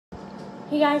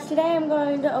Hey guys, today I'm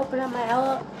going to open up my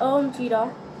OMG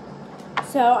doll.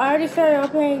 So I already started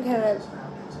opening because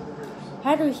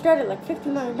I had to restart it like 50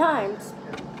 million times.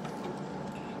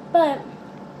 But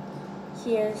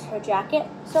here's her jacket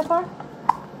so far.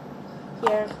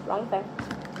 Here's, wrong thing.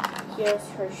 Here's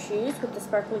her shoes with the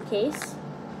sparkly case.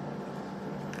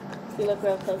 If you look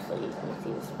real closely, you can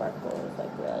see the sparkles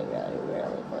like really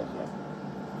close here.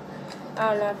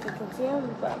 I don't know if you can see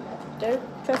them, but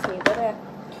trust me, they're there.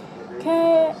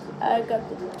 Okay, I got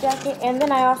the jacket, and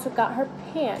then I also got her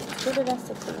pants. Where did I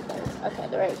stick some things? Okay,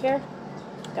 they're right here.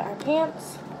 Got her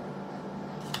pants.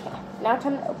 Okay, now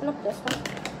time to open up this one.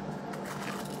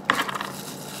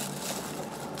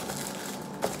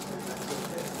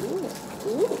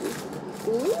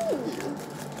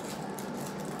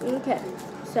 Ooh. Okay,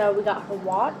 so we got her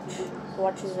watch. The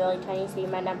watch is really tiny, so you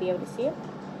might not be able to see it.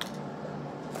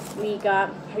 We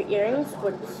got her earrings,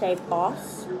 which say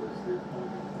Boss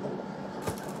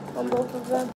on both of them.